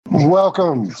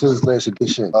Welcome to this latest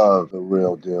edition of the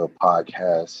Real Deal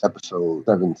Podcast, episode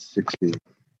 760.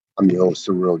 I'm your host,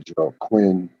 Cyril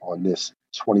Gerald-Quinn, on this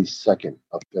 22nd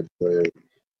of February,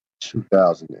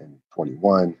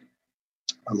 2021.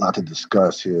 A lot to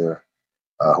discuss here.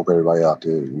 I hope everybody out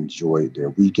there enjoyed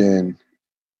their weekend.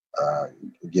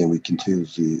 Again, we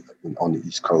continuously on the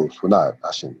East Coast. Well,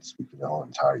 I shouldn't speak for the whole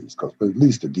entire East Coast, but at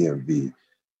least the DMV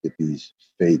get these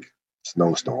fake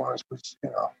snowstorms, which,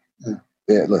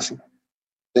 listen,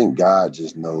 thank God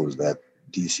just knows that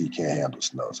DC can't handle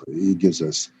snow. So he gives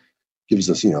us,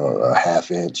 a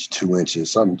half inch, 2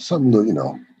 inches, some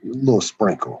a little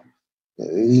sprinkle.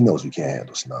 He knows we can't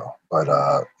handle snow. But,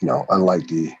 unlike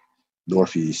the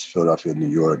Northeast, Philadelphia, New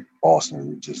York,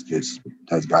 Boston,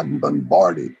 has gotten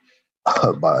bombarded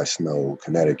by snow,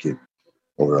 Connecticut,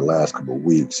 over the last couple of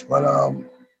weeks. But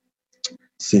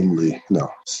seemingly,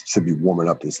 should be warming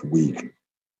up this week.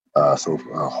 So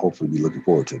hopefully be looking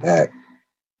forward to that.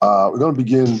 We're going to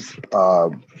begin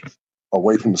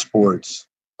away from the sports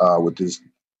with this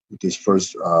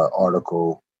first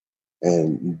article,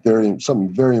 and something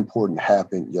very important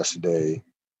happened yesterday.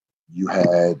 You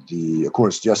had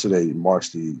yesterday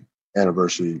marks the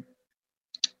anniversary,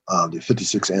 the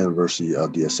 56th anniversary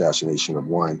of the assassination of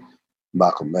one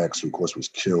Malcolm X, who of course was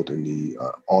killed in the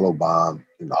auto bomb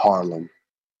in Harlem.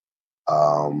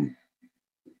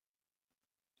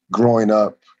 Growing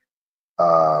up,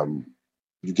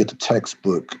 you get the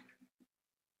textbook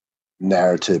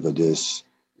narrative of this.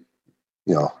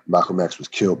 Malcolm X was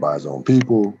killed by his own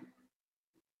people.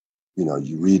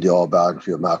 You read the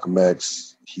autobiography of Malcolm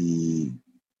X. He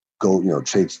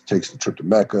takes the trip to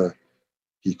Mecca.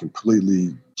 He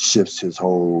completely shifts his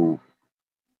whole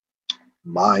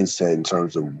mindset in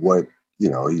terms of what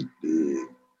he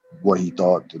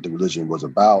thought that the religion was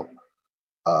about.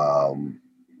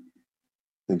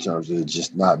 In terms of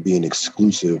just not being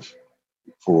exclusive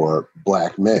for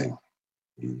Black men.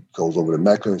 He goes over to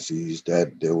Mecca and sees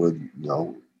that there were,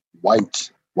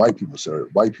 white people,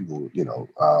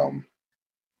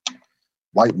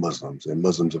 white Muslims and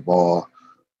Muslims of all,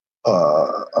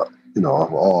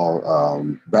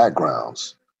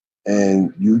 backgrounds.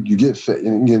 And you get,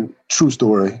 and again, true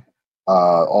story,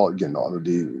 all of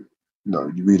the,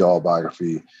 you read all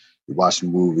biography, you watch the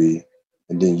movie,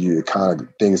 and then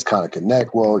things kind of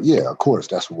connect. Well, yeah, of course,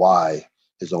 that's why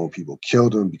his own people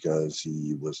killed him, because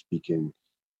he was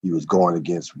going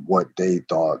against what they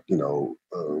thought,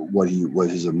 what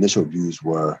his initial views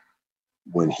were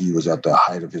when he was at the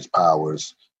height of his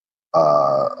powers,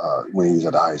 of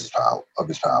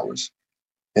his powers.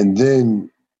 And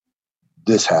then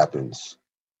this happens.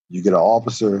 You get an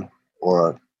officer or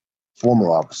a former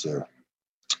officer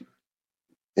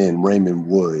in Raymond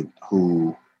Wood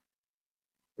who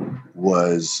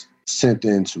was sent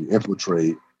in to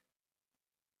infiltrate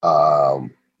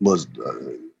Elijah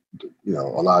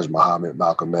Muhammad,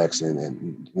 Malcolm X,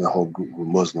 and the whole group of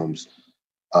Muslims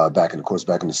back in the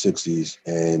 60s.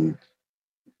 And,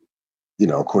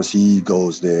 of course, he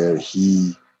goes there.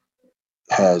 He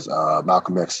has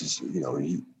Malcolm X's,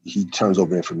 he turns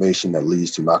over information that leads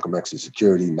to Malcolm X's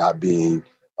security not being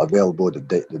available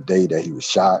the day that he was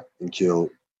shot and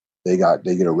killed. They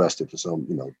get arrested for some,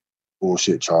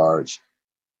 bullshit charge.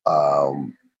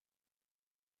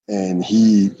 And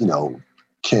he,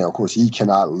 he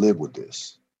cannot live with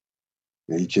this.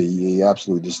 He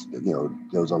absolutely just,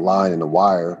 there was a line in The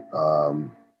Wire,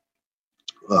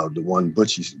 the one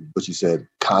Butchie said,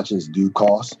 conscience due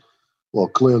cost. Well,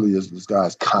 clearly this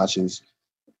guy's conscience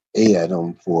ate at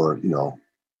him for,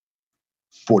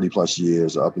 40 plus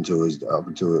years up until he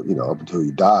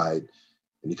died.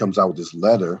 And he comes out with this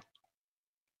letter,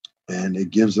 and it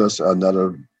gives us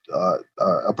another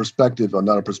perspective, and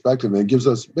it gives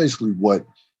us basically what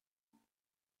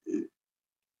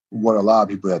a lot of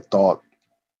people had thought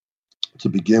to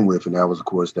begin with, and that was, of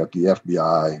course, that the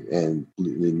FBI and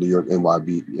the New York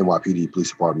NYPD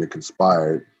Police Department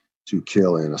conspired to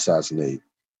kill and assassinate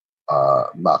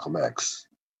Malcolm X.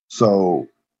 So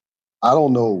I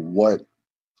don't know what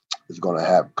is going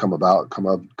to come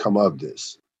of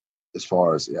this. As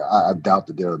far as I doubt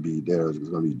that there's going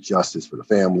to be justice for the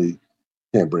family.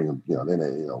 Can't bring him,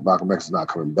 Malcolm X is not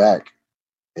coming back,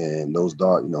 and those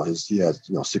daughters, he has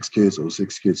 6 kids, so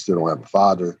 6 kids still don't have a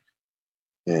father.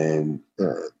 And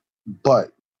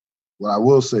but what I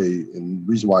will say, and the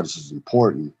reason why this is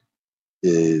important,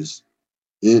 is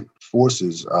it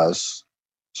forces us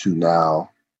to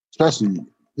now, especially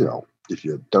if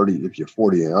you're 30, if you're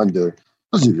 40 and under,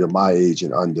 especially if you're my age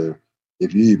and under,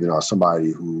 if you even are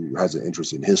somebody who has an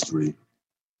interest in history,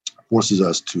 forces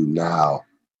us to now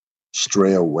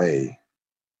stray away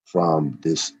from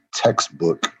this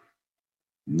textbook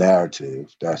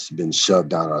narrative that's been shoved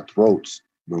down our throats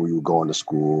when we were going to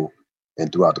school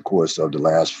and throughout the course of the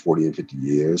last 40 and 50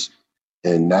 years.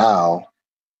 And now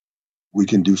we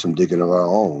can do some digging of our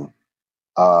own.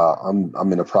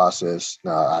 I'm in a process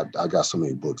now. I got so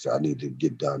many books that I need to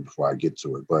get done before I get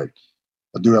to it, but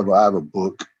I have a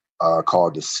book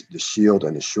called the Shield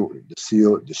and the Sword,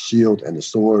 the Shield and the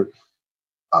Sword,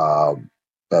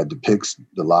 that depicts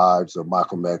the lives of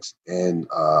Malcolm X and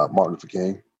Martin Luther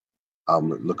King. I'm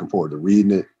looking forward to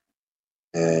reading it,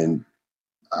 and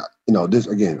this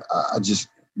again. I just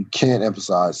you can't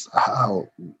emphasize how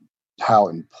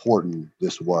important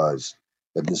this was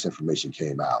that this information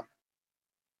came out.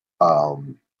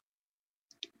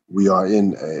 We are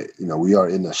in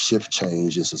a shift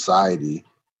change in society.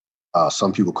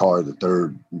 Some people call it the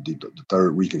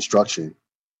third Reconstruction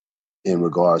in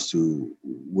regards to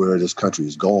where this country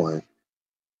is going,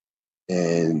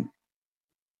 and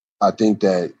I think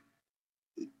that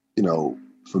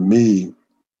for me,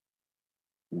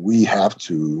 we have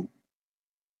to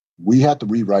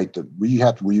rewrite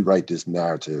this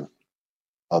narrative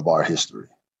of our history,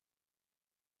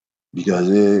 because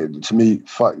to me,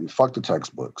 fuck the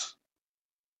textbooks.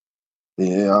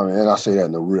 Yeah, and I say that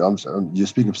in the real. I'm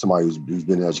just speaking for somebody who's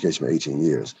been in education for 18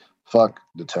 years. Fuck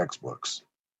the textbooks.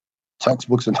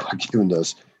 Textbooks are not giving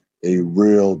us a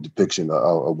real depiction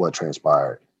of what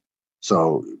transpired.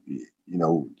 So,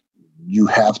 you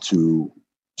have to,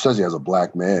 especially as a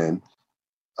Black man,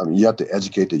 you have to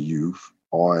educate the youth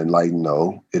on, like,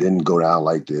 no, it didn't go down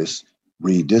like this.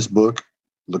 Read this book,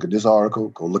 look at this article,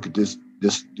 go look at this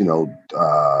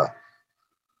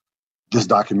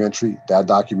documentary, that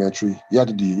documentary. You have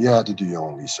to do your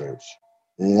own research.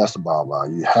 And that's the bottom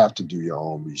line. You have to do your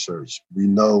own research. We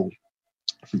know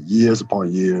for years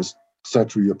upon years,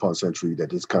 century upon century, that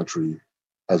this country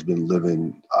has been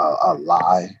living a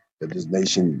lie, that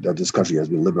this country has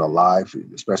been living a lie,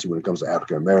 especially when it comes to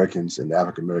African Americans and the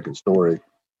African American story.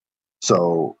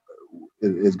 So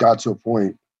it's got to a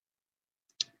point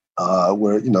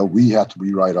where we have to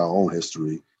rewrite our own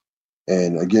history.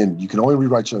 And again, you can't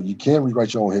rewrite your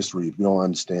own history if you don't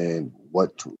understand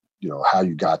how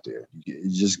you got there.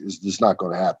 It's just not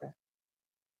going to happen.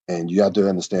 And you have to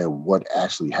understand what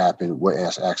actually happened, what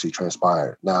actually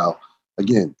transpired. Now,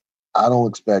 again, I don't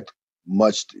expect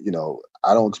much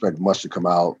to come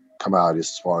out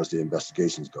as far as the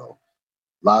investigations go.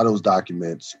 A lot of those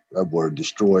documents were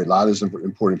destroyed. A lot of this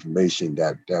important information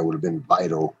that would have been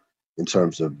vital in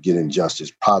terms of getting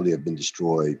justice probably have been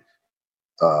destroyed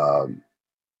for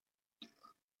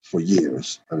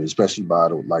years. I mean, especially by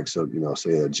the likes of,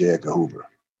 say, J. Edgar Hoover.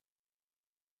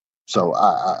 So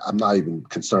I'm not even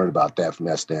concerned about that from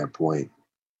that standpoint.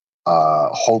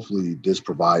 Hopefully, this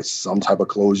provides some type of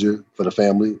closure for the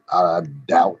family. I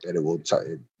doubt that it will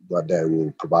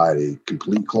provide a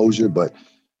complete closure, but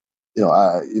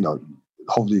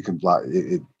hopefully it can.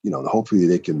 Hopefully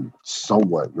they can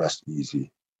somewhat rest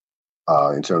easy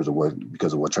in terms of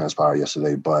because of what transpired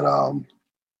yesterday. But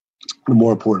the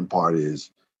more important part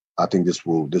is, I think this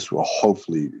will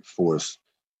hopefully force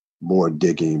more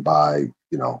digging by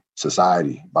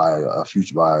society, by a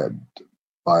future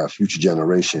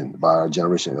generation, by a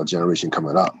generation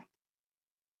coming up.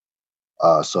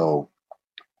 So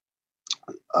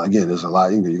again, there's a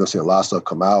lot. You're gonna see a lot of stuff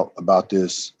come out about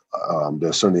this.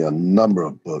 There's certainly a number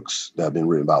of books that have been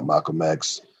written about Malcolm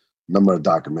X, number of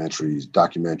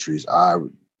documentaries. I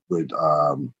would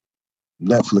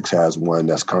Netflix has one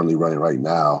that's currently running right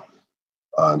now.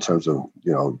 In terms of,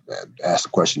 ask the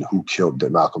question, who killed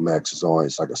Malcolm X?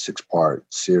 It's like a 6-part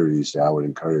series that I would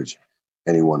encourage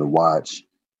anyone to watch.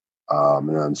 And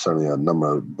then certainly a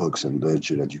number of books and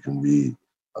literature that you can read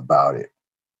about it.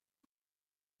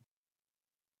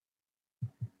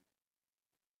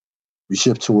 We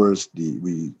shift towards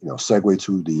segue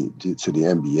to the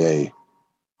NBA.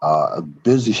 A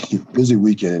busy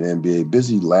weekend in NBA,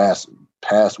 busy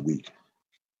past week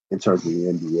in terms of the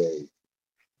NBA.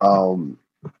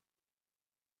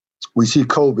 We see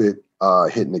COVID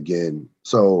hitting again.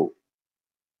 So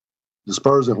the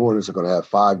Spurs and Hornets are going to have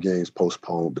 5 games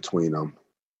postponed between them.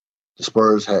 The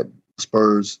Spurs had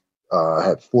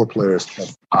 4 players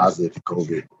test positive for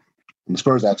COVID. And the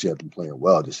Spurs actually have been playing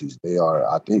well this season. They are,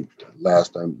 I think,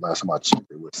 last time I checked,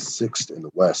 they were 6th in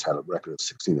the West, had a record of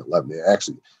 16-11. They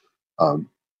actually,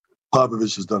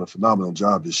 Popovich has done a phenomenal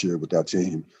job this year with that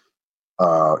team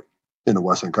in the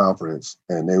Western Conference,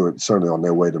 and they were certainly on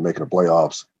their way to making the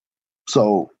playoffs.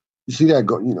 So you see that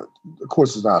go. Of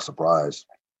course, it's not a surprise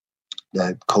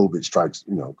that COVID strikes.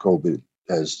 COVID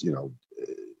has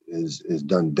is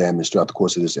done damage throughout the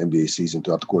course of this NBA season,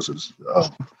 throughout the course of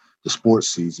the sports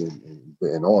season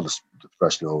and all the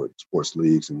professional sports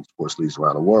leagues and sports leagues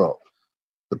around the world.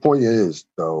 The point is,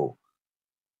 though,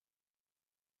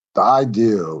 the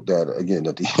ideal that, again,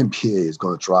 that the NBA is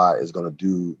going to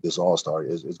do this All-Star,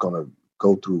 is going to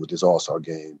go through with this All-Star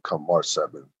game come March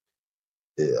 7th.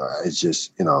 It's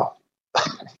just,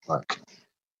 like,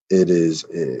 it's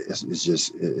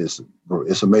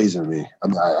amazing to me. I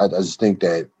mean, I just think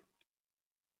that,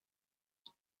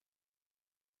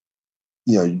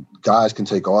 guys can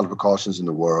take all the precautions in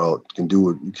the world, can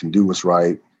do what's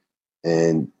right,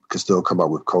 and can still come up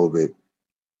with COVID.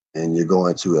 And you're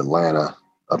going to Atlanta,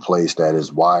 a place that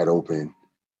is wide open,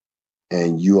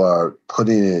 and you are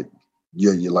putting it,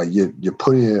 you're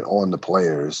putting it on the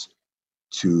players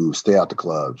to stay out the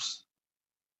clubs,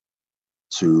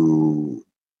 to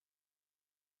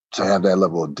have that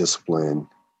level of discipline,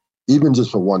 even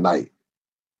just for one night,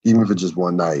 even if it's just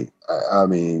one night. I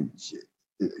mean,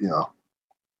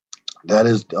 that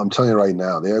is, I'm telling you right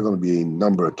now, there are going to be a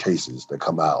number of cases that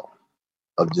come out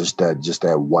of just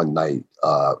that one night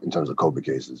in terms of COVID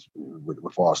cases with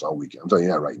All-Star Weekend. I'm telling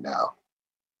you that right now.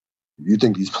 If you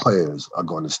think these players are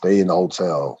going to stay in the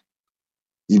hotel,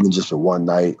 even just for one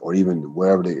night, or even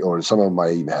wherever or some of them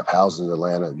might even have houses in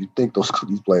Atlanta, you think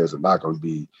these players are not going to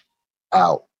be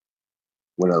out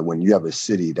when you have a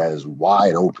city that is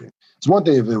wide open. It's one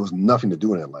thing if there was nothing to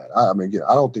do in Atlanta. I mean, again,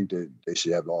 I don't think that they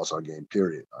should have an All-Star game,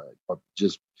 period. But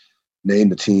just name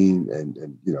the team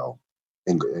and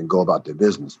go about their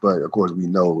business. But of course, we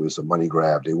know it's a money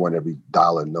grab. They want every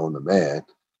dollar known to man,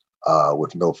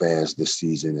 with no fans this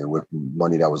season, and with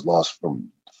money that was lost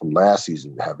from last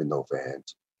season having no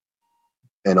fans,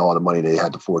 and all the money they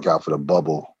had to fork out for the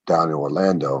bubble down in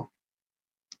Orlando.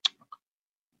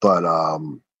 But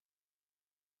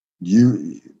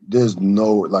there's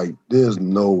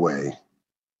no way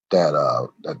that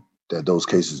those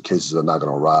cases are not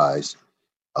going to rise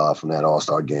from that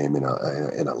All-Star game in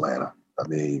Atlanta. I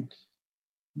mean,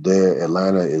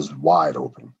 Atlanta is wide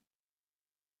open.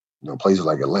 Places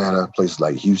like Atlanta, places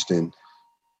like Houston,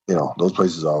 those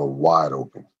places are wide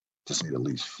open, to say the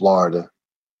least. Florida,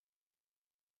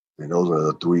 and those are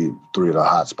the three of the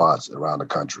hot spots around the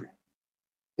country,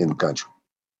 in the country.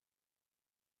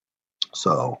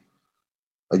 So,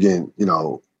 again,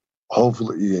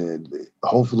 hopefully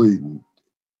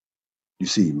you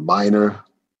see minor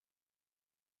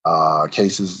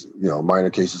cases, minor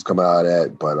cases come out of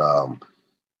that, but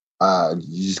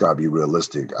you just gotta be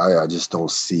realistic. I just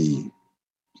don't see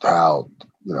how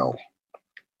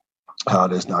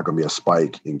there's not going to be a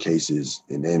spike in cases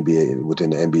in the NBA, within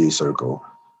the NBA circle,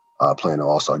 playing an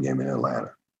All-Star game in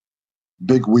Atlanta.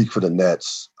 Big week for the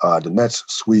Nets. The Nets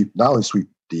not only sweep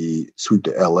the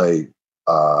LA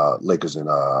Lakers and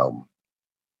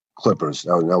Clippers.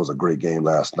 That was a great game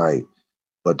last night.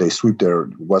 But they sweep their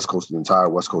entire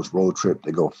West Coast road trip.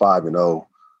 They go 5-0.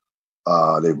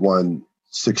 They've won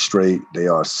 6 straight. They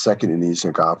are second in the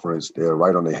Eastern Conference. They're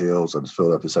right on the heels of the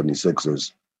Philadelphia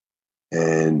 76ers.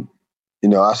 And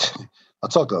I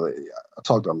talked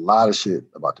a lot of shit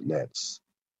about the Nets,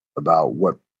 about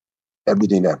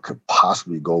everything that could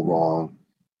possibly go wrong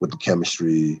with the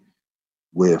chemistry,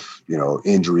 with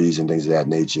injuries and things of that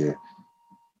nature.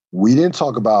 We didn't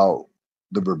talk about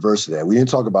the reverse of that. We didn't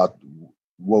talk about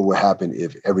what would happen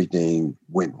if everything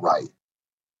went right.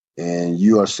 And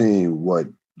you are seeing what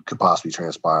could possibly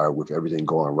transpire with everything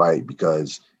going right,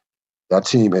 because that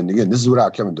team, and again, this is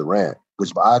without Kevin Durant,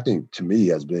 which I think to me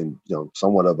has been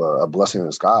somewhat of a blessing in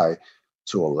the sky,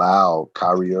 to allow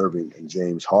Kyrie Irving and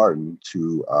James Harden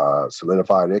to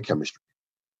solidify their chemistry.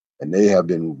 And they have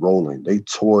been rolling. They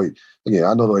toyed. Again,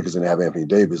 I know the Lakers didn't have Anthony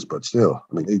Davis, but still,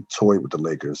 I mean, they toyed with the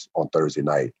Lakers on Thursday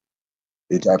night.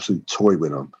 They absolutely toyed with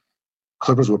them.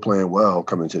 Clippers were playing well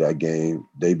coming into that game.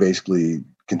 They basically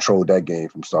controlled that game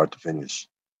from start to finish.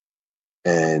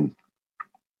 And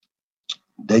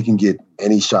they can get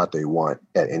any shot they want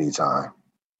at any time.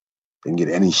 They can get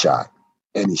any shot.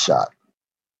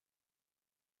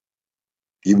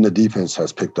 Even the defense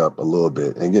has picked up a little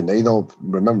bit. And again, they don't,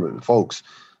 remember, folks,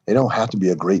 they don't have to be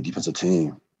a great defensive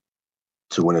team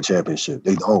to win a championship.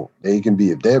 They don't. They can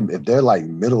be, if they're like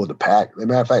middle of the pack. As a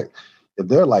matter of fact, if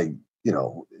they're like,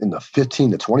 in the 15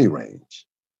 to 20 range,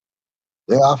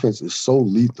 their offense is so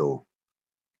lethal.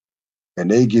 And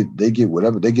they get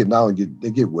whatever they get now,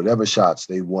 they get whatever shots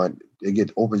they want. They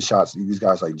get open shots. These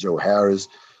guys like Joe Harris,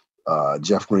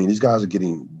 Jeff Green, these guys are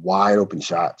getting wide open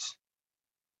shots.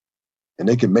 And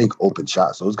they can make open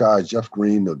shots. Those guys, Jeff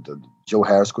Green, the Joe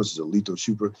Harris, of course, is a lethal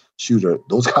shooter.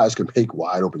 Those guys can make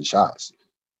wide open shots.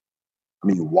 I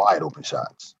mean, wide open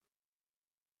shots.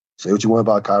 Say what you want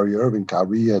about Kyrie Irving.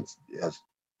 Kyrie has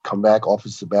come back off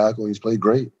his sabbatical. He's played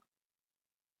great.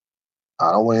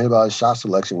 I don't want to hear about his shot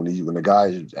selection when the guy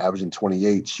is averaging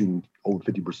 28, shooting over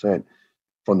 50%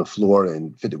 from the floor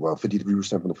and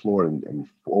 53% from the floor and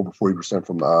over 40%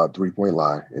 from the 3-point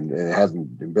line, and it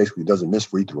hasn't and basically doesn't miss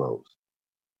free throws.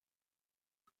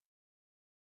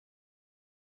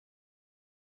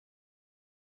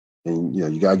 And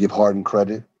you gotta give Harden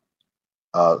credit,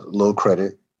 a little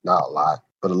credit, not a lot,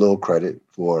 but a little credit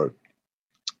for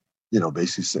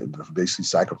basically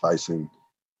sacrificing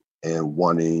and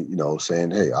wanting,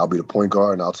 saying, hey, I'll be the point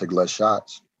guard and I'll take less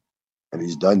shots. And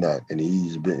he's done that, and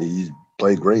he's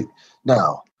played great.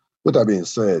 Now, with that being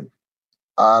said,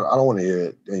 I don't want to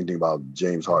hear anything about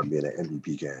James Harden being an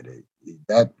MVP candidate.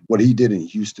 That what he did in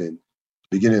Houston,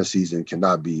 beginning of the season,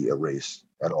 cannot be erased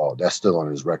at all. That's still on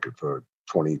his record for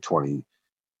 2020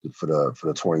 for the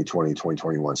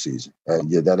 2020-2021 season.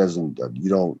 And that doesn't you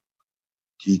don't.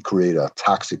 He created a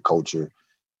toxic culture.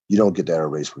 You don't get that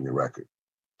erased from your record.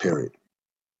 Period.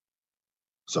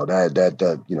 So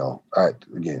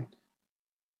again.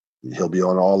 He'll be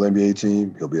on an All NBA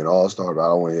team. He'll be an All Star. But I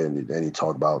don't want to hear any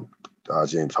talk about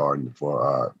James Harden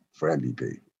for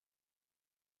MVP.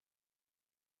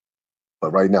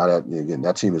 But right now,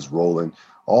 that team is rolling.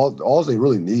 All they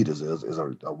really need is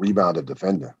a rebounded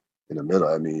defender in the middle.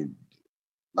 I mean,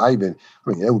 it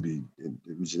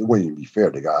wouldn't even be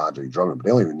fair to got Andre Drummond, but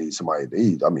they don't even need somebody.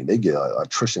 They get a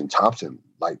Tristan Thompson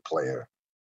like player.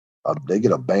 They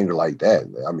get a banger like that.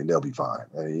 I mean, they'll be fine.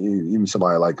 I mean, even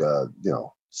somebody like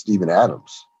Steven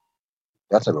Adams,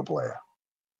 that type of player.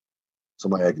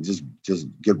 Somebody that can just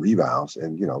get rebounds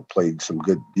and play some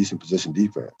good, decent position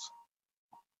defense.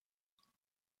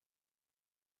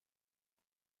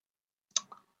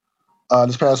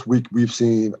 This past week, we've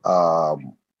seen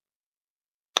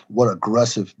what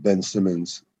aggressive Ben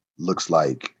Simmons looks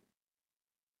like,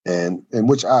 and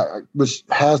which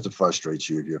has to frustrate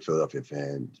you if you're a Philadelphia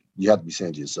fan. You have to be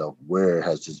saying to yourself, where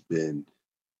has this been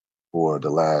for the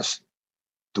last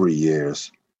 3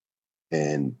 years,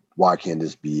 and why can't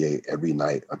this be a every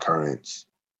night occurrence?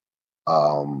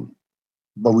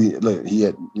 But he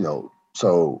had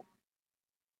so.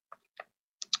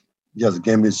 He has a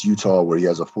game against Utah where he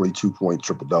has a 42-point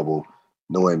triple-double,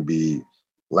 no Embiid.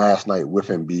 Last night with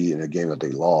Embiid in a game that they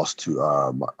lost to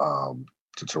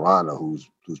Toronto,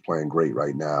 who's playing great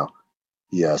right now,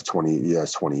 he has 20. He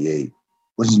has 28,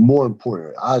 which is more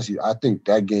important. Honestly, I think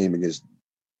that game against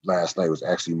last night was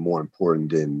actually more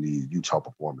important than the Utah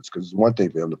performance, because it's one thing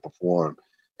for him to perform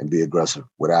and be aggressive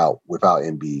without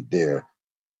Embiid there,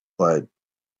 but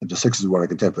if the Sixers want to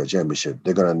contend for a championship,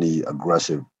 they're going to need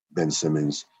aggressive Ben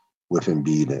Simmons with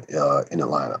Embiid in the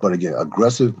lineup. But again,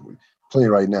 aggressive playing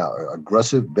right now,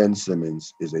 aggressive Ben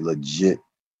Simmons is a legit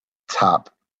top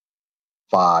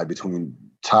 5,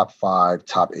 top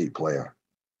 8 player.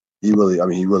 He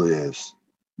really is.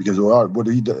 Because what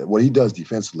he does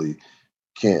defensively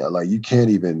you can't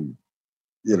even,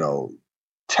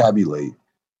 tabulate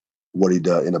what he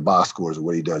does in the box scores and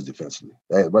what he does defensively.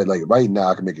 Right now,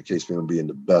 I can make a case for him being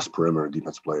the best perimeter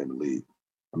defensive player in the league.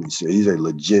 I mean, so he's a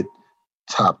legit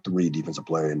top 3 defensive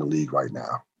player in the league right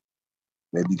now.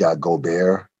 Maybe you got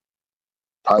Gobert,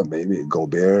 maybe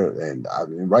Gobert, and I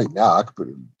mean, right now I could put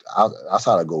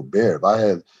outside of Gobert.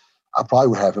 I probably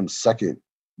would have him second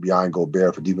behind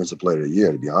Gobert for defensive player of the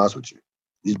year. To be honest with you,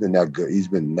 he's been that good. He's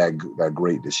been that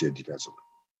great this year defensively.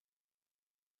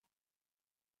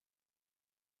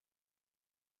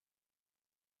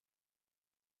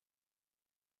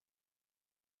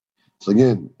 So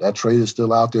again, that trade is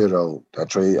still out there, though. That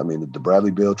trade, I mean, the Bradley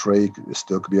Beal trade, it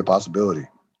still could be a possibility.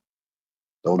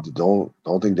 Don't think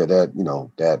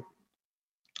that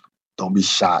don't be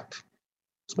shocked.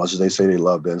 As much as they say they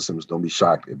love Ben Simmons, don't be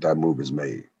shocked if that move is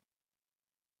made.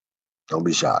 Don't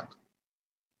be shocked.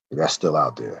 That's still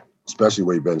out there, especially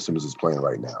where Ben Simmons is playing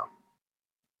right now.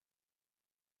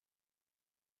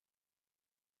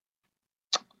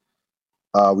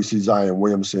 We see Zion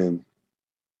Williamson,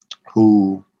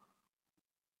 who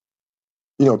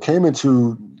came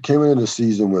into the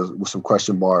season with some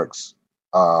question marks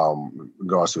in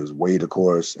regards to his weight, of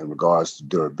course, in regards to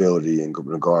durability, and in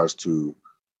regards to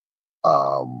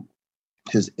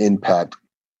his impact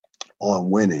on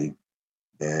winning.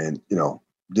 And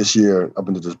this year, up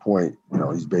until this point,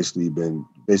 he's basically been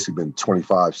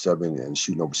 25-7 and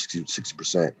shooting over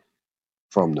 60%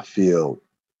 from the field.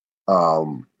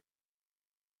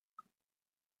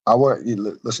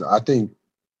 Listen. I think.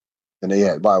 And they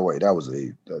had, by the way, that was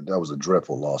a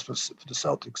dreadful loss for the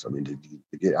Celtics. I mean, to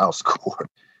get outscored, I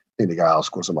think they got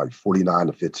outscored somebody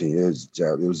 49-15. It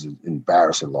was an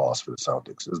embarrassing loss for the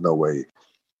Celtics. There's no way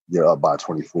you're up by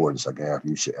 24 in the second half.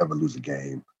 You should ever lose a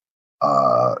game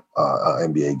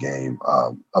NBA game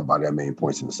up by that many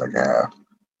points in the second half.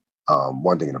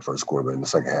 One thing in the first quarter, but in the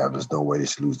second half, there's no way they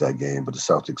should lose that game. But the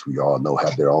Celtics, we all know,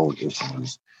 have their own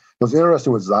issues. What's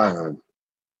interesting with Zion,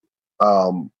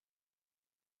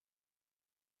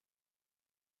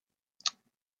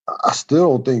 I still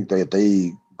don't think that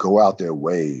they go out their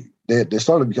way. They're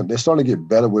starting to get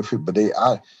better with it, but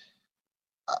I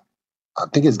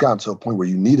think it's gotten to a point where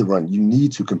you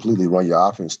need to completely run your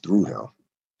offense through him,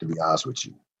 to be honest with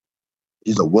you.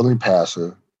 He's a willing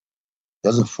passer. He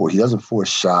doesn't force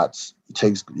shots. He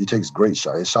takes great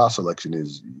shots. His shot selection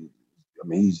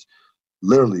he's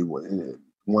literally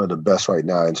one of the best right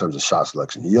now in terms of shot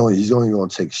selection. He's only going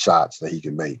to take shots that he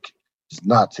can make. He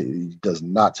does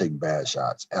not take bad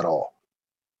shots at all.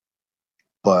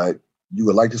 But you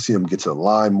would like to see him get to the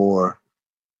line more.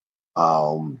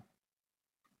 I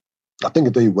think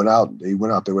if they went out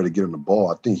their way to get him the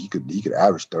ball, I think he could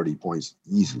average 30 points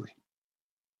easily.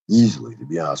 Easily, to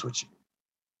be honest with you.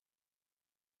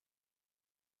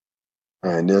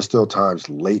 And there's still times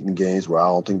late in games where I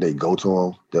don't think they go to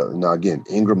him. Now, again,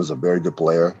 Ingram is a very good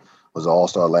player. Was an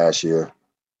all-star last year.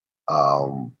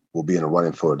 Will be in the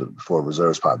running for a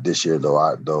reserve spot this year,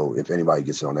 though if anybody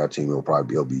gets it on that team,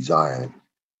 it'll be Zion.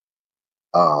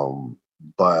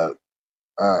 But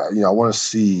I want to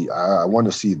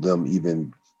see them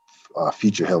even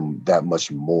feature him that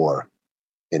much more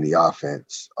in the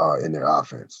offense, in their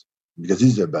offense, because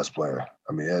he's their best player.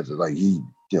 I mean, it's like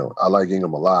I like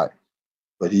Ingram a lot,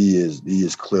 but he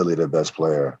is clearly their best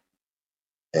player,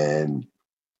 and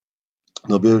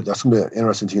that's gonna be an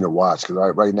interesting team to watch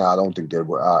because right now I don't think they're.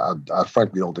 I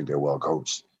frankly don't think they're well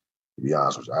coached. To be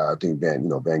honest with you, I think Van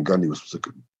Gundy was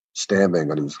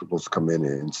supposed to come in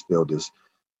and instill this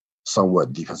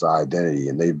somewhat defensive identity,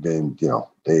 and they've been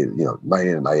night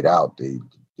in and night out. The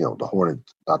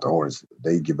Hornets,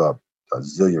 they give up a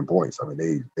zillion points. I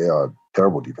mean, they are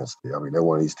terrible defensively. I mean, they're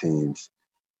one of these teams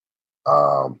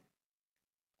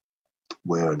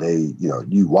where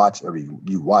you watch every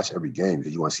game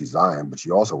because you want to see Zion, but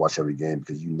you also watch every game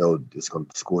because the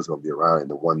score's going to be around in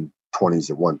the 120s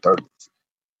and 130s.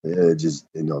 They're just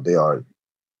they are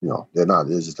they're not.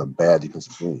 It's just a bad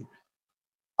defensive team.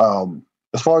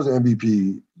 As far as the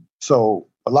MVP, so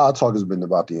a lot of talk has been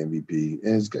about the MVP,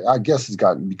 and I guess it's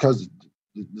gotten, because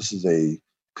this is a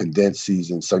condensed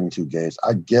season, 72 games.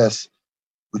 I guess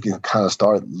we can kind of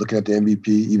start looking at the MVP,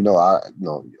 even though I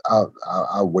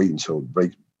wait until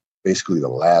basically the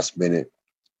last minute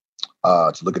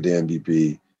to look at the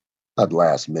MVP. Not the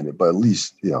last minute, but at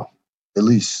least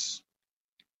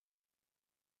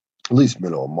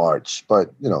middle of March.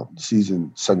 But the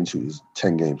season 72 is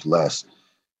 10 games less.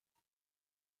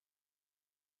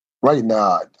 Right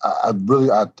now, I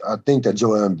think that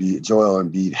Joel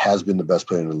Embiid has been the best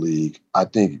player in the league. I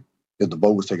think if the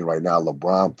vote was taken right now,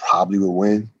 LeBron probably would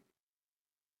win.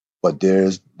 But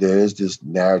there's this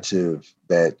narrative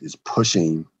that is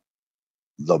pushing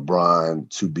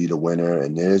LeBron to be the winner,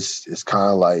 and it's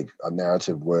kind of like a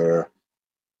narrative where,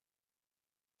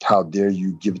 how dare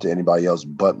you give it to anybody else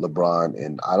but LeBron?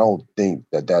 And I don't think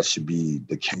that should be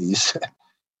the case.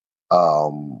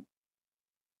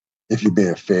 If you're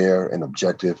being fair and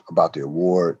objective about the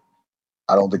award,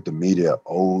 I don't think the media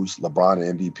owes LeBron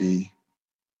an MVP.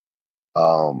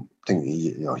 I think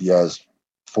he has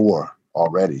 4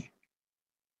 already,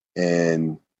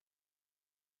 and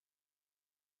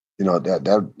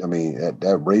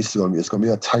that race it's going to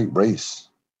be a tight race,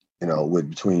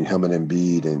 between him and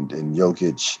Embiid and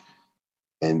Jokic,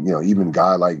 and even a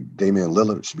guy like Damian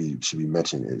Lillard should be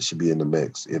mentioned. It should be in the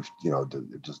mix. If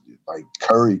just like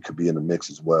Curry could be in the mix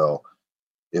as well,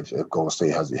 if Golden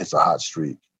State hits a hot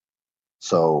streak.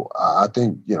 So I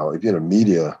think if you're the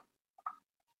media,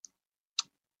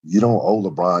 you don't owe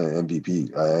LeBron an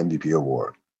MVP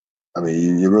award. I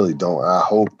mean, you really don't. I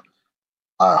hope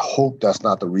that's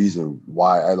not the reason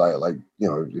why.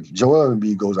 If Joel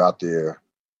Embiid goes out there,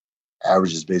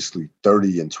 averages basically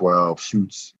 30 and 12,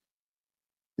 shoots,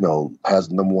 has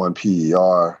the number 1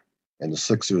 PER, and the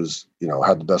Sixers,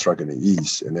 had the best record in the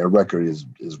East, and their record is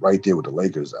right there with the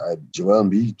Lakers. Joel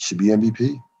Embiid should be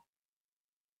MVP.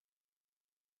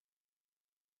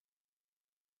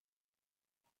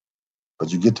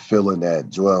 But you get the feeling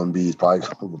that Joel Embiid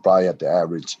will probably have to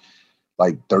average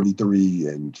like 33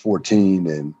 and 14,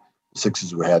 and the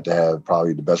Sixers would have to have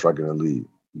probably the best record in the league.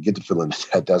 You get the feeling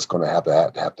that that's going to have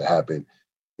to happen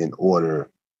in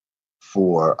order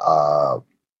for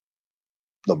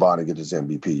LeBron to get his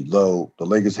MVP. Though the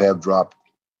Lakers have dropped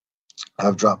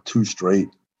 2 straight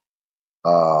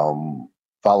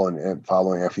following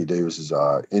Anthony Davis's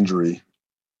injury.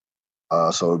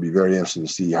 So it'd be very interesting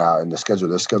to see how, and their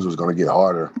schedule is going to get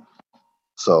harder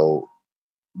So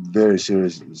very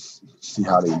serious to see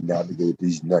how they navigate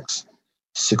these next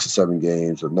 6 or 7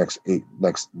 games, or next 9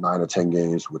 or 10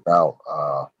 games without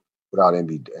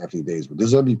Anthony Davis. But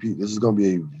this MVP, this is going to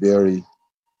be a very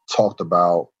talked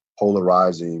about,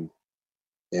 polarizing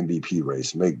MVP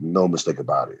race. Make no mistake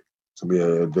about it. It's going to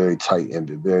be a very tight and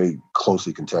very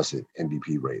closely contested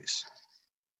MVP race.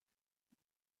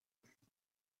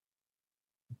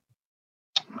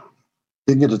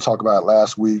 Didn't get to talk about it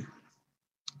last week.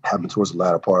 Happened towards the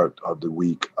latter part of the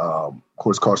week. Of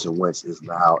course, Carson Wentz is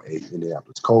now a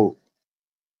Indianapolis Colt.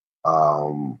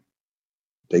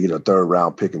 They get a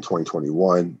third-round pick in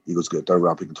 2021. Eagles get a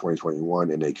third-round pick in 2021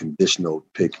 and a conditional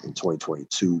pick in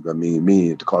 2022. I mean,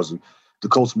 meaning the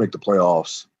Colts make the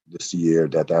playoffs this year,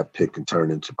 that pick can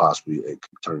turn into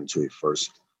a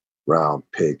first-round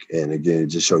pick. And again, it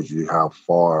just shows you how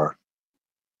far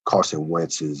Carson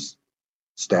Wentz's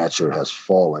stature has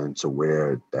fallen to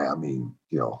where,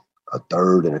 a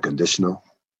third and a conditional,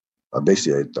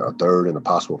 basically a third and a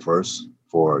possible first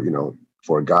for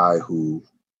a guy who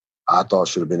I thought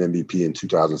should have been MVP in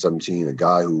 2017, a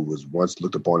guy who was once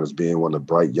looked upon as being one of the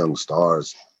bright young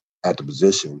stars at the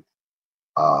position.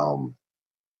 And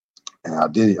I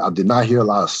did not hear a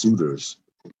lot of suitors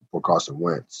for Carson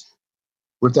Wentz.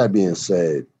 With that being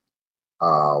said,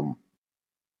 I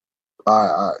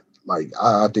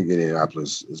think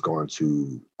Indianapolis is going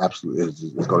to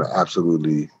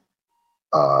absolutely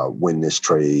win this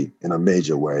trade in a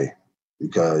major way,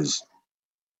 because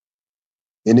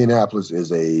Indianapolis is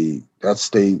that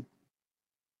state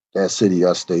is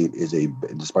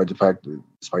despite the fact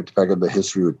of the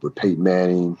history with Peyton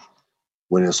Manning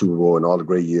winning the Super Bowl and all the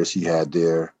great years he had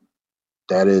there,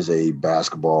 that is a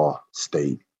basketball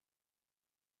state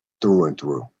through and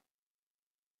through.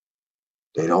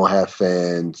 They don't have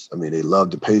fans. I mean, they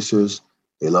love the Pacers,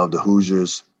 they love the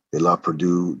Hoosiers, they love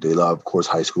Purdue, they love, of course,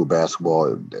 high school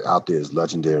basketball. Out there is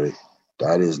legendary.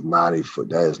 That is not a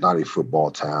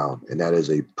football town, and that is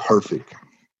a perfect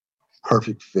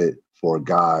fit for a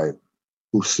guy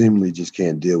who seemingly just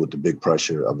can't deal with the big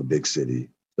pressure of a big city,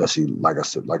 especially, like I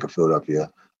said, like a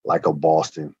Philadelphia, like a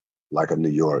Boston, like a New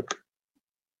York.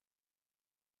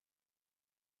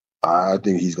 I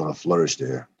think he's going to flourish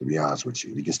there, to be honest with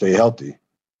you. He can stay healthy,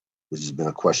 which has been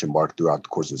a question mark throughout the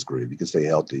course of his career. If he can stay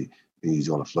healthy, I think he's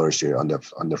going to flourish there under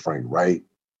Frank Wright.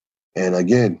 And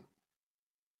again,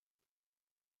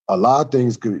 a lot of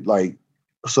things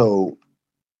so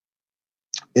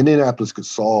Indianapolis could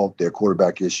solve their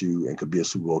quarterback issue and could be a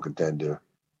Super Bowl contender.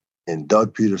 And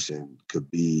Doug Peterson could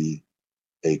be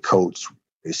a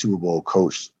Super Bowl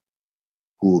coach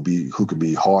who's going to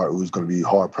be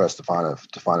hard pressed to find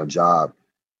a job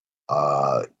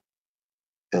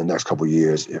in the next couple of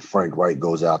years if Frank Wright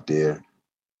goes out there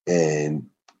and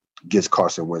gets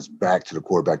Carson Wentz back to the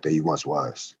quarterback that he once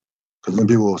was. Because then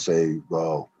people will say,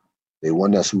 well, they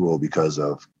won that Super Bowl because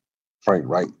of Frank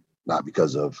Wright, not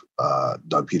because of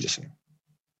Doug Peterson.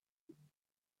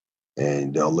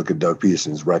 And they'll look at Doug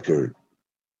Peterson's record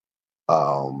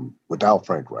without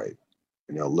Frank Wright,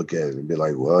 and they'll look at it and be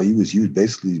like, well, he was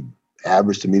basically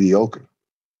average to mediocre.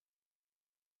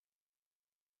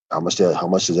 How much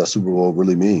does that Super Bowl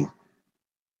really mean?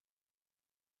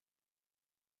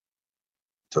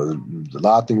 So a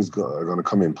lot of things are going to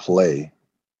come in play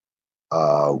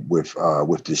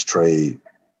with this trade.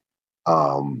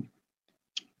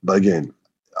 But again,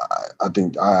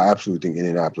 I absolutely think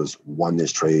Indianapolis won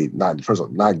this trade. They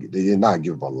did not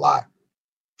give up a lot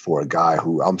for a guy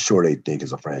who I'm sure they think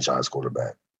is a franchise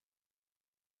quarterback.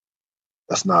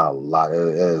 That's not a lot. It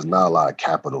is not a lot of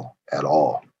capital at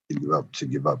all to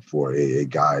give up for a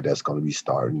guy that's going to be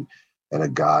starting, and a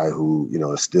guy who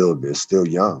is still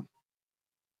young.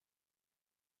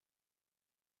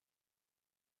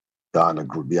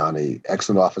 Beyond a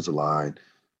excellent offensive line,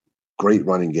 great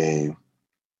running game.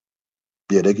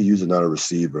 Yeah, they could use another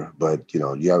receiver, but you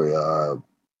have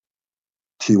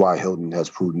T.Y. Hilton has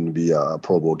proven to be a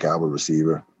Pro Bowl caliber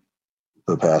receiver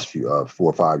for the past 4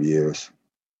 or 5 years,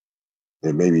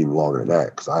 and maybe even longer than that,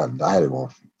 because I had him on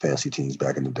fantasy teams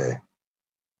back in the day.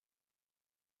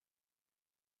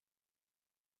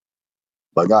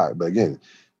 But again,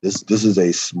 this is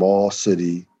a small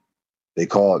city. They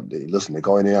call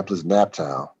Indianapolis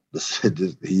Naptown.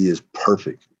 He is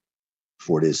perfect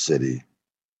for this city.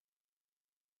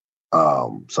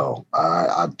 So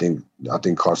I think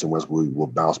Carson Wentz will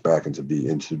bounce back into being.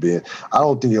 I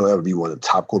don't think he'll ever be one of the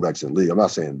top quarterbacks in the league. I'm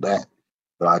not saying that,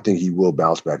 but I think he will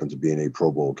bounce back into being a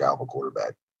Pro Bowl caliber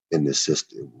quarterback in this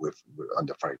system with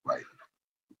under Frank Wright.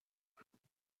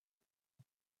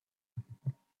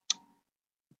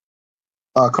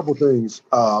 A couple things.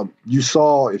 You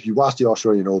saw, if you watched the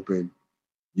Australian Open,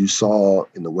 you saw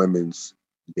in the women's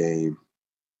game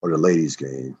or the ladies'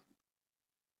 game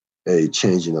a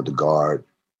changing of the guard.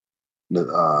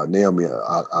 Naomi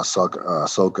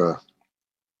Ahsoka,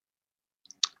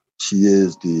 she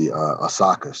is the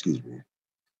Osaka, excuse me.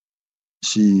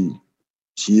 She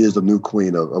is the new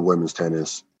queen of women's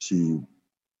tennis. She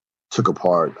took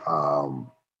apart,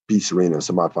 beat Serena in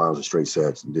semifinals in straight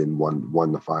sets, and then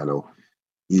won the final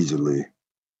easily.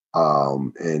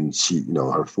 And she,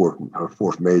 her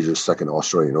fourth major, second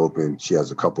Australian Open. She has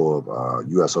a couple of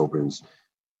U.S. Opens.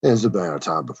 And it's a matter of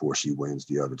time before she wins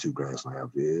the other two Grand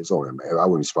Slams. It's only I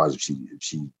wouldn't be surprised if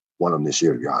she won them this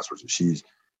year. To be honest with you, she's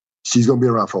going to be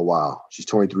around for a while. She's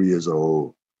 23 years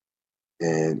old,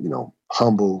 and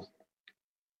humble,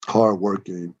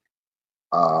 hardworking,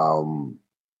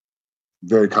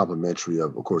 very complimentary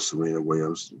of course, Serena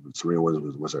Williams. Serena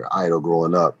Williams was her idol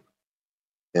growing up.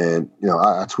 And,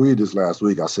 I tweeted this last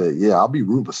week. I said, yeah, I'll be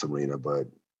rooting for Serena, but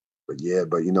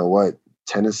you know what?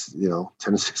 Tennis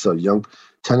is a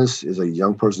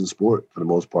young person's sport for the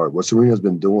most part. What Serena's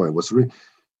been doing, what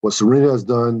Serena has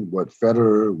done, what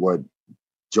Federer, what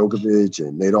Djokovic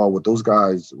and Nadal, what those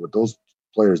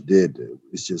players did,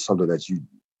 it's just something that you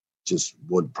just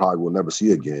will never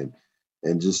see again.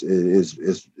 And just it's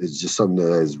just something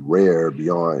that is rare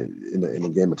beyond in the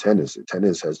game of tennis.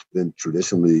 Tennis has been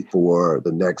traditionally for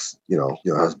the next,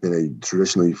 has been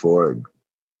traditionally for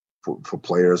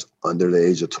players under the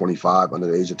age of 25, under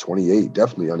the age of 28,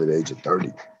 definitely under the age of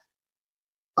 30.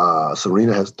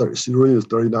 Serena is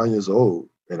 39 years old,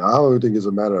 and I don't think it's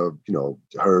a matter of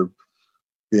her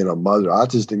being a mother. I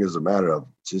just think it's a matter of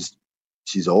just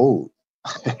she's old.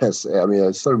 At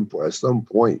some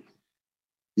point,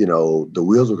 the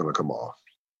wheels are going to come off.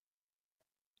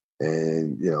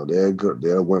 And,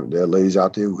 there are ladies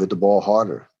out there who hit the ball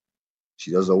harder.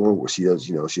 She doesn't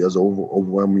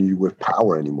overwhelm you with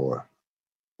power anymore.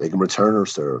 They can return her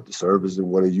serve. The serve isn't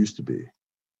what it used to be.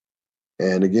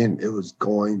 And again, it was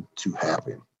going to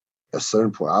happen. At a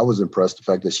certain point, I was impressed the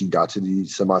fact that she got to the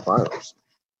semifinals.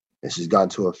 And she's gotten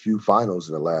to a few finals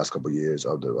in the last couple of years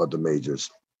of the majors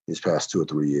these past 2 or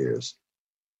 3 years.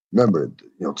 Remember,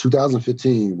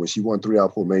 2015, when she won 3 out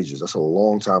of 4 majors, that's a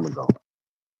long time ago.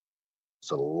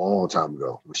 It's a long time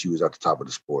ago when she was at the top of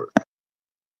the sport.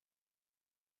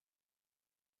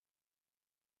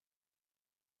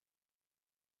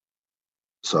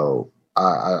 So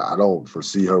I don't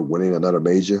foresee her winning another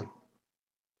major.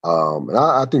 And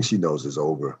I think she knows it's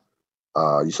over.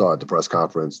 You saw at the press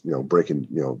conference, breaking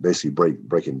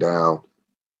down.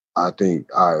 I think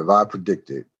if I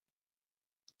predicted,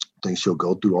 I think she'll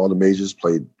go through all the majors,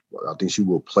 I think she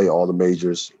will play all the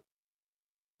majors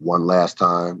one last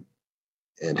time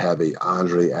and have a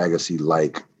Andre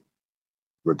Agassi-like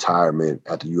retirement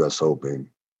at the U.S. Open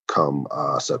come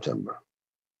September.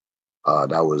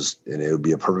 And it would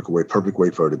be a perfect way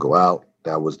for her to go out.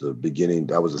 That was the beginning.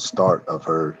 That was the start of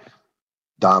her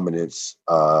dominance.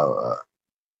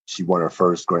 She won her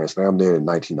first Grand Slam there in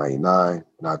 1999,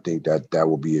 and I think that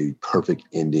will be a perfect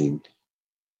ending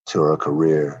to her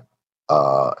career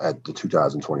at the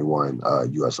 2021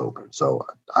 U.S. Open. So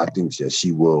I think that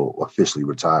she will officially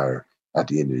retire at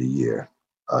the end of the year.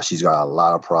 She's got a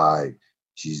lot of pride.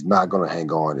 She's not going to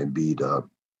hang on and be the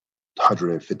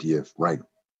 150th ranked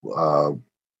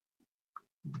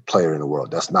player in the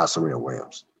world. That's not Serena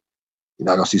Williams. You're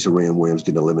not going to see Serena Williams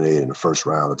getting eliminated in the first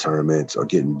round of tournaments or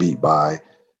getting beat by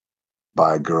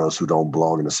girls who don't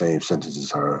belong in the same sentence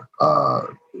as her.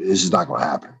 It's just not going to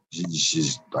happen.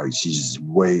 She's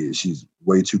way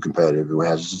too competitive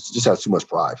and just has too much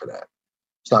pride for that.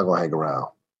 She's not going to hang around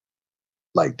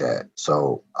like that.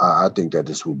 So I think that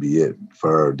this will be it for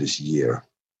her this year.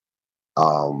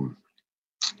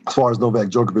 As far as Novak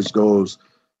Djokovic goes,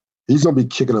 he's going to be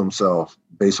kicking himself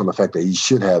based on the fact that he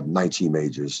should have 19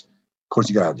 majors. Of course,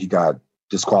 he got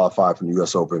disqualified from the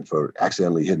U.S. Open for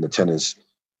accidentally hitting the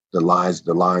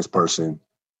lines person,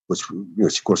 which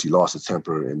of course he lost his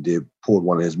temper and pulled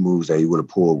one of his moves that he would have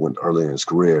pulled early in his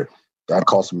career. That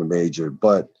cost him a major,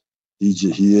 but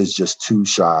he is just two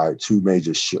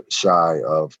majors shy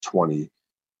of 20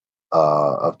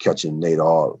 of catching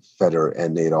Nadal, Federer,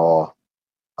 and Nadal.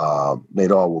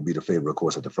 Nadal will be the favorite, of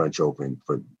course, at the French Open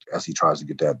as he tries to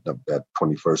get that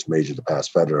 21st major to pass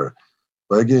Federer.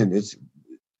 But again,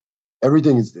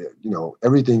 everything is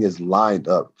lined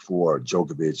up for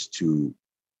Djokovic to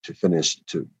finish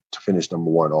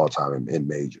number one all time in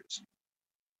majors.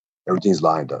 Everything's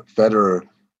lined up. Federer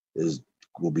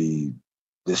will be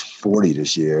 40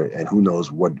 this year, and who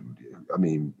knows what. I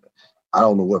mean, I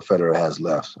don't know what Federer has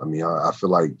left. I mean, I feel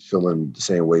like feeling the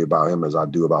same way about him as I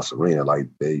do about Serena. Like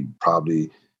they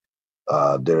probably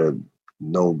they're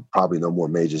probably no more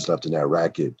majors left in that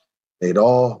racket.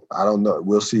 Nadal, I don't know.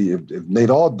 We'll see if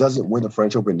Nadal doesn't win the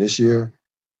French Open this year.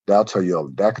 That'll tell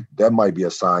you that might be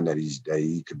a sign that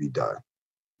he could be done.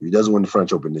 If he doesn't win the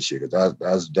French Open this year, because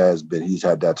he's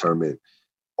had that tournament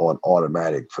on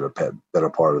automatic for the better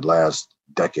part of the last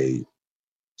decade.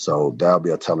 So that'll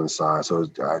be a telling sign. So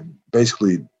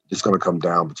basically, it's going to come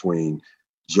down between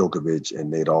Djokovic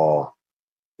and Nadal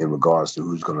in regards to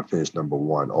who's going to finish number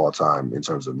one all time in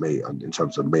terms of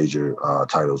major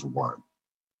titles won.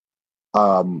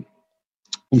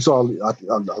 You saw,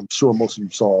 I'm sure most of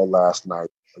you saw last night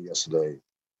or yesterday,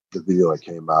 the video that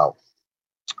came out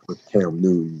with Cam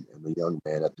Newton and the young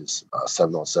man at this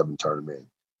 7-on-7 tournament.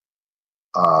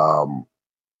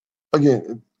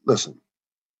 Again, listen.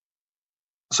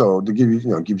 So to give you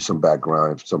some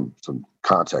background, some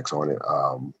context on it,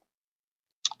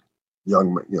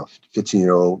 young,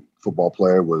 15-year-old football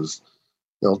player was,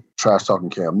 trash talking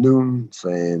Cam Newton,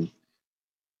 saying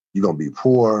you're gonna be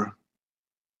poor.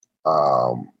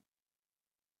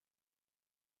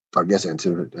 I guess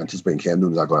anticipating Cam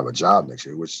Newton's not going to have a job next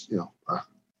year, which we'll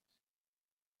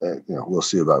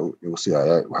see how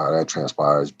that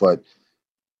transpires. But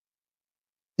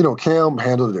Cam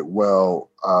handled it well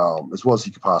as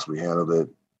he could possibly handle it,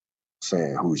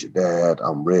 saying, "Who's your dad?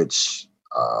 I'm rich,"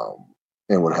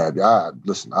 and what have you.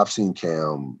 I've seen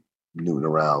Cam Newton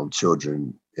around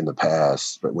children in the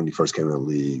past, but when he first came in the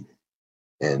league,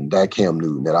 and that Cam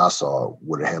Newton that I saw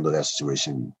would have handled that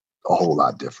situation a whole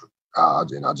lot different.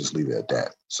 And I'll just leave it at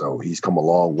that. So he's come a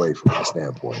long way from that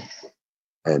standpoint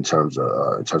in terms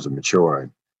of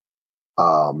maturing.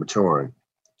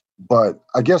 But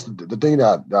I guess the thing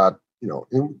that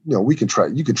we can try.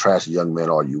 You can trash a young man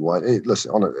all you want. Hey,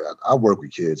 listen, I work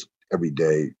with kids every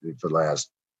day for the last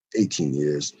 18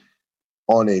 years.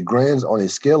 On a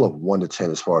scale of 1 to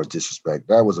 10, as far as disrespect,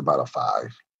 that was about a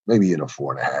 5, maybe even a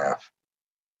 4.5.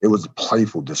 It was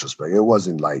playful disrespect. It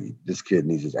wasn't like this kid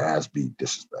needs his ass beat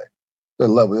disrespect. There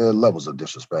are levels of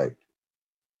disrespect.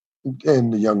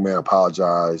 And the young man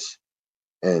apologized.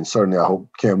 And certainly I hope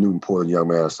Cam Newton pulled the young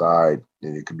man aside,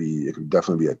 and it could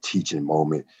definitely be a teaching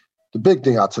moment. The big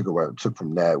thing I took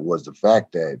from that was the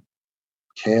fact that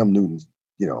Cam Newton's,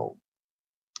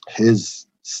 his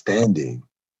standing,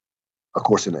 of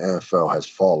course, in the NFL has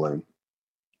fallen,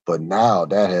 but now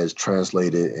that has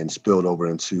translated and spilled over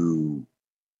into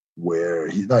where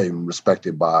he's not even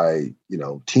respected by,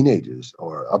 teenagers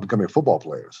or up-and-coming football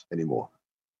players anymore.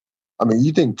 I mean,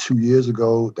 you think 2 years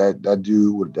ago that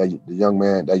young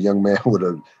man would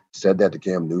have said that to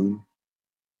Cam Newton?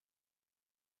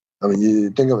 I mean, you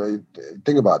think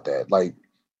about that. Like,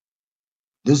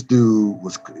 this dude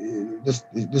was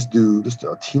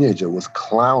a teenager was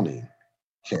clowning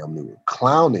Cam Newton.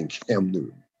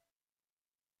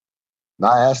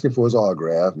 Not asking for his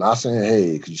autograph, not saying,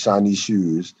 "Hey, could you sign these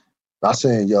shoes?" Not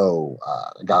saying, "Yo,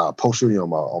 I got a poster in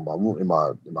my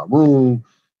room.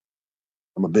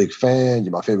 I'm a big fan.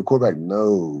 You're my favorite quarterback."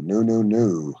 No.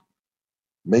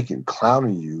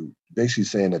 Clowning you, basically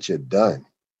saying that you're done.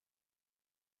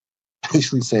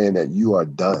 Basically saying that you are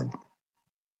done.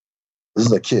 This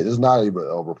is a kid. This is not a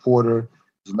reporter.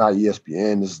 This is not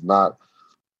ESPN. This is not,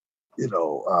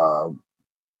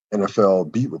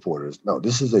 NFL beat reporters. No,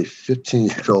 this is a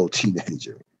 15-year-old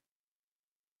teenager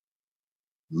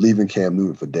leaving Cam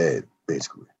Newton for dead,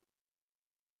 basically.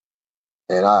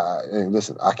 And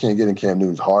listen, I can't get in Cam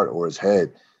Newton's heart or his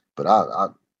head, but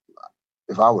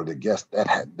if I were to guess, that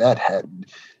had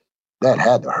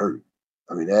to hurt.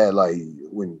 I mean,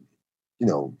 when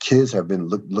kids have been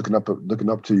looking up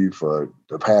to you for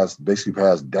the past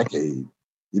decade,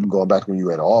 even going back when you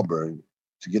were at Auburn,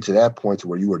 to get to that point to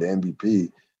where you were the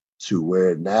MVP, to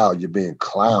where now you're being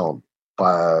clowned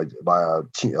by a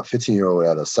 15-year-old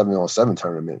at a 7-on-7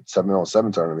 tournament. It's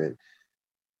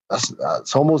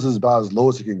almost about as low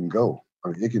as it can go. I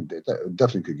mean, it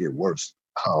definitely could get worse.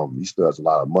 He still has a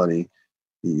lot of money.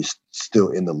 He's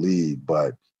still in the league,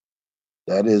 but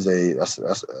that's a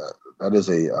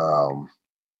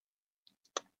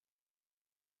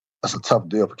tough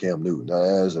deal for Cam Newton.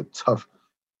 That is a tough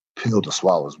pill to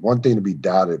swallow. It's one thing to be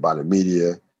doubted by the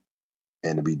media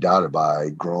and to be doubted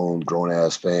by grown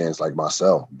ass fans like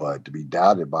myself, but to be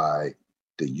doubted by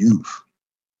the youth,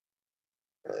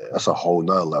 that's a whole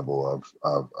nother level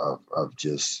of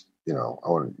just, dare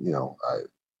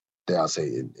I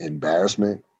say,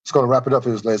 embarrassment. It's going to wrap it up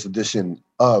for this latest edition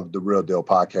of the Real Deal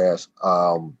Podcast.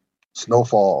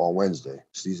 Snowfall on Wednesday,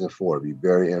 season 4. It'll be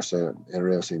very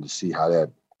interesting to see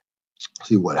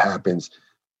what happens.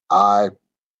 I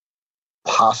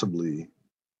possibly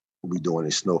will be doing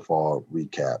a Snowfall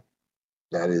recap.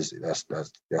 That's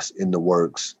in the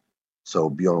works. So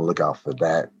be on the lookout for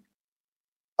that.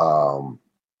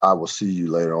 I will see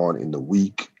you later on in the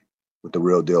week with the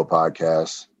Real Deal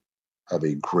podcast. Have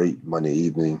a great Monday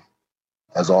evening.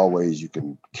 As always, you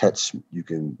can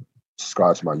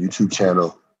subscribe to my YouTube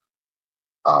channel.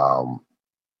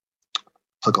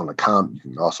 Click on the you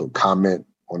can also comment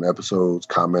on the episodes,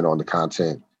 comment on the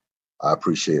content. I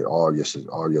appreciate all your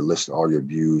listen, all your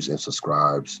views and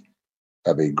subscribes.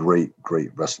 Have a great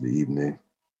rest of the evening.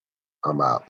 I'm out.